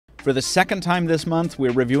For the second time this month,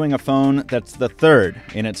 we're reviewing a phone that's the third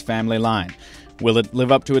in its family line. Will it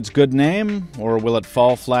live up to its good name, or will it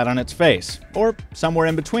fall flat on its face, or somewhere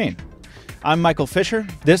in between? I'm Michael Fisher,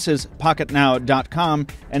 this is Pocketnow.com,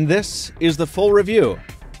 and this is the full review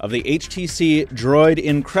of the HTC Droid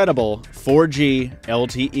Incredible 4G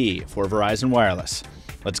LTE for Verizon Wireless.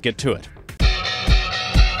 Let's get to it.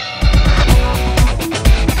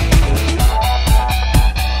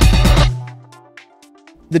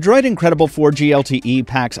 The Droid Incredible 4G LTE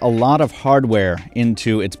packs a lot of hardware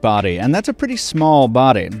into its body, and that's a pretty small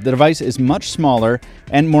body. The device is much smaller,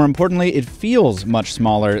 and more importantly, it feels much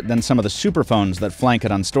smaller than some of the superphones that flank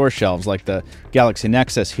it on store shelves, like the Galaxy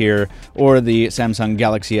Nexus here, or the Samsung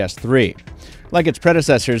Galaxy S3. Like its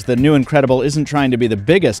predecessors, the new Incredible isn't trying to be the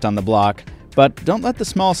biggest on the block, but don't let the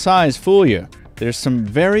small size fool you. There's some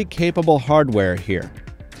very capable hardware here.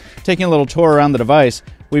 Taking a little tour around the device,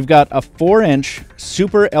 we've got a 4-inch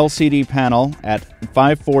Super LCD panel at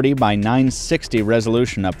 540 by 960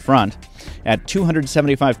 resolution up front at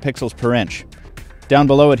 275 pixels per inch. Down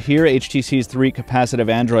below it here, HTC's 3 capacitive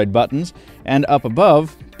Android buttons, and up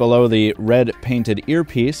above, below the red painted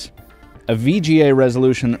earpiece, a VGA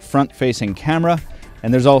resolution front-facing camera,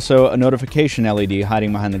 and there's also a notification LED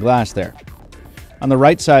hiding behind the glass there. On the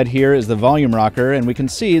right side here is the volume rocker, and we can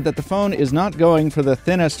see that the phone is not going for the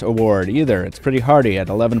thinnest award either. It's pretty hardy at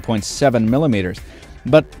 11.7 millimeters.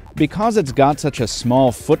 But because it's got such a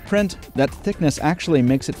small footprint, that thickness actually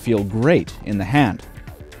makes it feel great in the hand.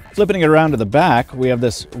 Flipping it around to the back, we have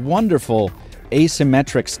this wonderful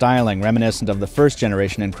asymmetric styling reminiscent of the first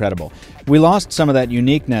generation Incredible. We lost some of that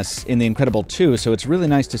uniqueness in the Incredible 2, so it's really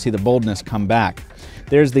nice to see the boldness come back.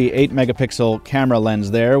 There's the 8-megapixel camera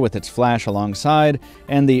lens there with its flash alongside,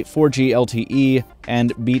 and the 4G LTE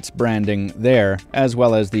and Beats branding there, as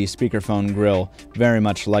well as the speakerphone grille, very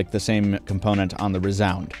much like the same component on the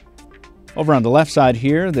Resound. Over on the left side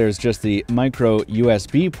here, there's just the micro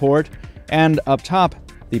USB port, and up top,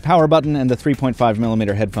 the power button and the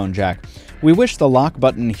 3.5mm headphone jack. We wish the lock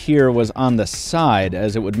button here was on the side,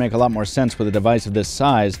 as it would make a lot more sense with a device of this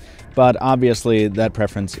size, but obviously that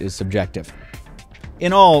preference is subjective.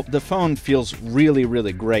 In all, the phone feels really,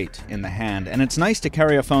 really great in the hand, and it's nice to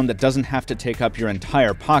carry a phone that doesn't have to take up your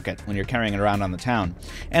entire pocket when you're carrying it around on the town.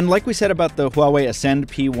 And like we said about the Huawei Ascend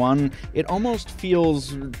P1, it almost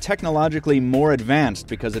feels technologically more advanced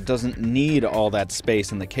because it doesn't need all that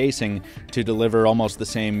space in the casing to deliver almost the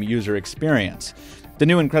same user experience. The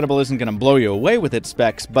new Incredible isn't going to blow you away with its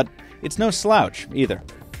specs, but it's no slouch either.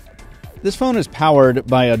 This phone is powered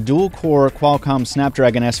by a dual-core Qualcomm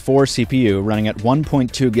Snapdragon S4 CPU running at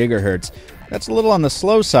 1.2 GHz. That's a little on the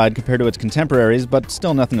slow side compared to its contemporaries, but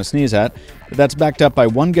still nothing to sneeze at. That's backed up by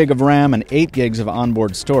 1 gig of RAM and 8 gigs of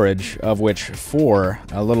onboard storage, of which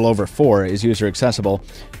a little over 4, is user accessible.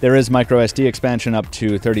 There is microSD expansion up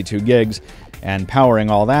to 32 gigs, and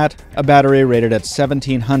powering all that, a battery rated at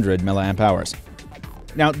 1700 mAh.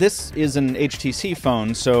 Now, this is an HTC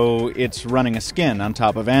phone, so it's running a skin on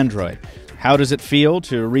top of Android. How does it feel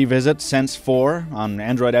to revisit Sense 4 on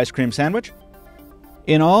Android Ice Cream Sandwich?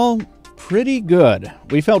 In all, pretty good.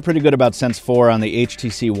 We felt pretty good about Sense 4 on the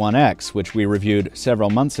HTC One X, which we reviewed several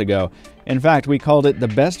months ago. In fact, we called it the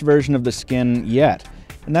best version of the skin yet.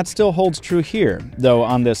 And that still holds true here, though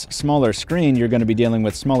on this smaller screen you're going to be dealing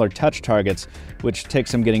with smaller touch targets, which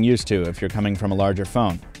takes some getting used to if you're coming from a larger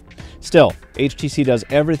phone. Still, HTC does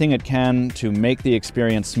everything it can to make the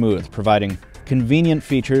experience smooth, providing convenient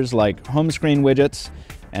features like home screen widgets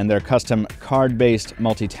and their custom card-based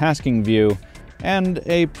multitasking view, and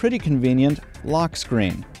a pretty convenient lock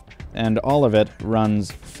screen. And all of it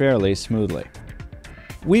runs fairly smoothly.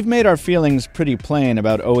 We've made our feelings pretty plain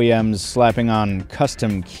about OEMs slapping on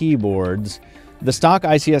custom keyboards. The stock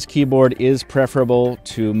ICS keyboard is preferable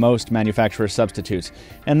to most manufacturer substitutes,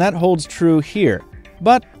 and that holds true here.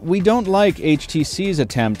 But we don't like HTC's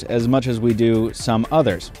attempt as much as we do some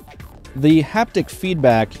others. The haptic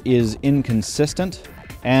feedback is inconsistent,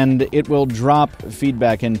 and it will drop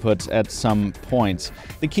feedback inputs at some points.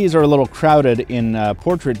 The keys are a little crowded in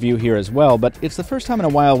portrait view here as well, but it's the first time in a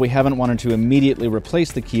while we haven't wanted to immediately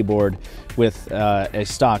replace the keyboard with a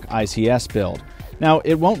stock ICS build. Now,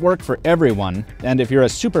 it won't work for everyone, and if you're a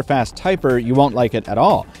super fast typer, you won't like it at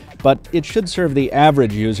all, but it should serve the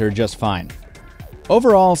average user just fine.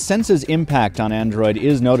 Overall, Sense's impact on Android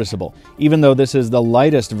is noticeable. Even though this is the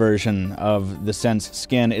lightest version of the Sense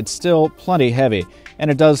skin, it's still plenty heavy, and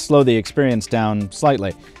it does slow the experience down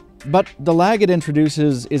slightly. But the lag it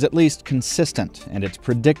introduces is at least consistent, and it's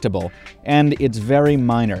predictable, and it's very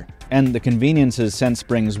minor, and the conveniences Sense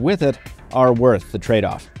brings with it are worth the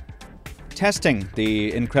trade-off. Testing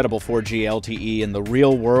the Incredible 4G LTE in the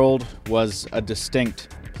real world was a distinct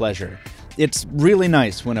pleasure. It's really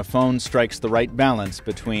nice when a phone strikes the right balance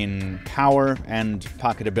between power and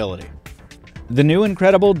pocketability. The new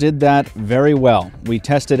Incredible did that very well. We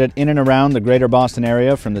tested it in and around the greater Boston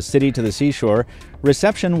area from the city to the seashore.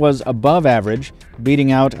 Reception was above average,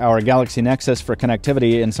 beating out our Galaxy Nexus for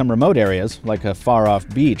connectivity in some remote areas, like a far-off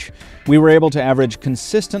beach. We were able to average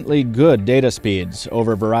consistently good data speeds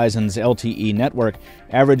over Verizon's LTE network,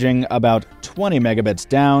 averaging about 20 megabits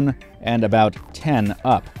down and about 10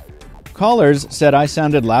 up. Callers said I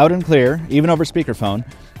sounded loud and clear, even over speakerphone.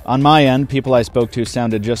 On my end, people I spoke to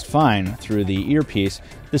sounded just fine through the earpiece.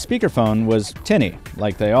 The speakerphone was tinny,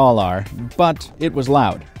 like they all are, but it was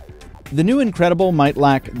loud. The new Incredible might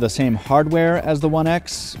lack the same hardware as the One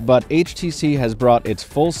X, but HTC has brought its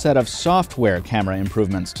full set of software camera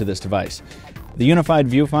improvements to this device. The unified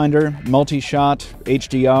viewfinder, multi-shot,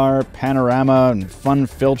 HDR, panorama, and fun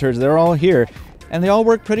filters, they're all here, and they all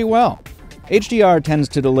work pretty well. HDR tends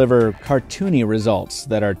to deliver cartoony results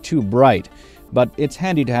that are too bright, but it's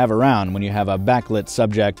handy to have around when you have a backlit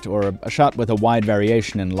subject or a shot with a wide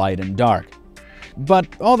variation in light and dark. But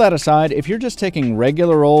all that aside, if you're just taking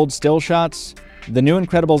regular old still shots, the new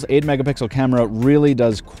Incredible's 8-megapixel camera really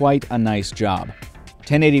does quite a nice job.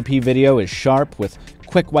 1080p video is sharp with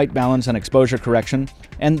quick white balance and exposure correction,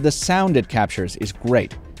 and the sound it captures is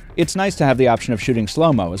great. It's nice to have the option of shooting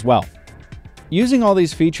slow-mo as well. Using all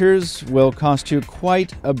these features will cost you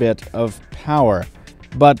quite a bit of power,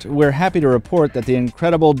 but we're happy to report that the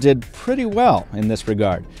Incredible did pretty well in this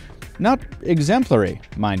regard. Not exemplary,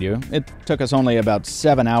 mind you. It took us only about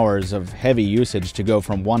 7 hours of heavy usage to go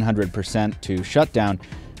from 100% to shutdown,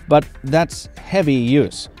 but that's heavy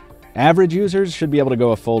use. Average users should be able to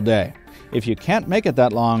go a full day. If you can't make it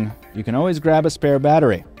that long, you can always grab a spare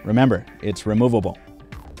battery. Remember, it's removable.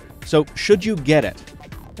 So, should you get it?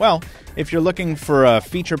 Well, if you're looking for a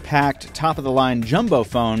feature-packed, top-of-the-line jumbo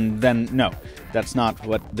phone, then no, that's not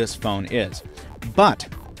what this phone is. But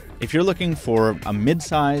if you're looking for a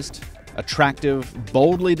mid-sized, attractive,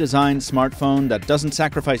 boldly designed smartphone that doesn't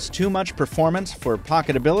sacrifice too much performance for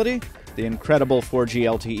pocketability, the Incredible 4G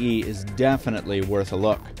LTE is definitely worth a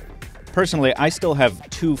look. Personally, I still have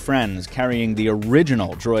 2 friends carrying the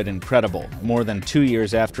original Droid Incredible more than 2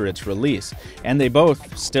 years after its release, and they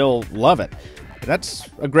both still love it. That's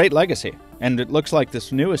a great legacy, and it looks like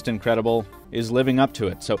this newest Incredible is living up to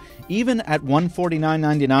it. So even at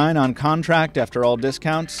 $149.99 on contract after all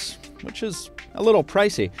discounts, which is a little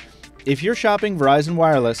pricey, if you're shopping Verizon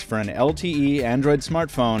Wireless for an LTE Android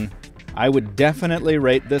smartphone, I would definitely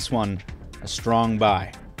rate this one a strong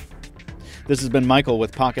buy. This has been Michael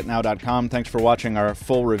with Pocketnow.com. Thanks for watching our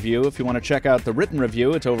full review. If you want to check out the written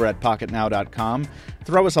review, it's over at Pocketnow.com.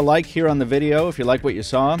 Throw us a like here on the video if you like what you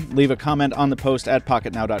saw. Leave a comment on the post at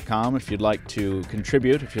Pocketnow.com if you'd like to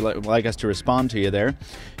contribute, if you'd like us to respond to you there.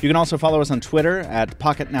 You can also follow us on Twitter at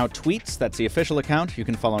PocketNowTweets. That's the official account. You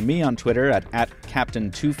can follow me on Twitter at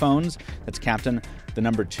Captain2Phones. That's Captain, the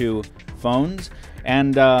number 2 phones.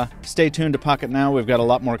 And stay tuned to Pocketnow. We've got a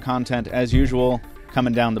lot more content as usual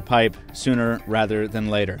coming down the pipe sooner rather than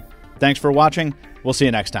later. Thanks for watching. We'll see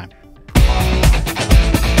you next time.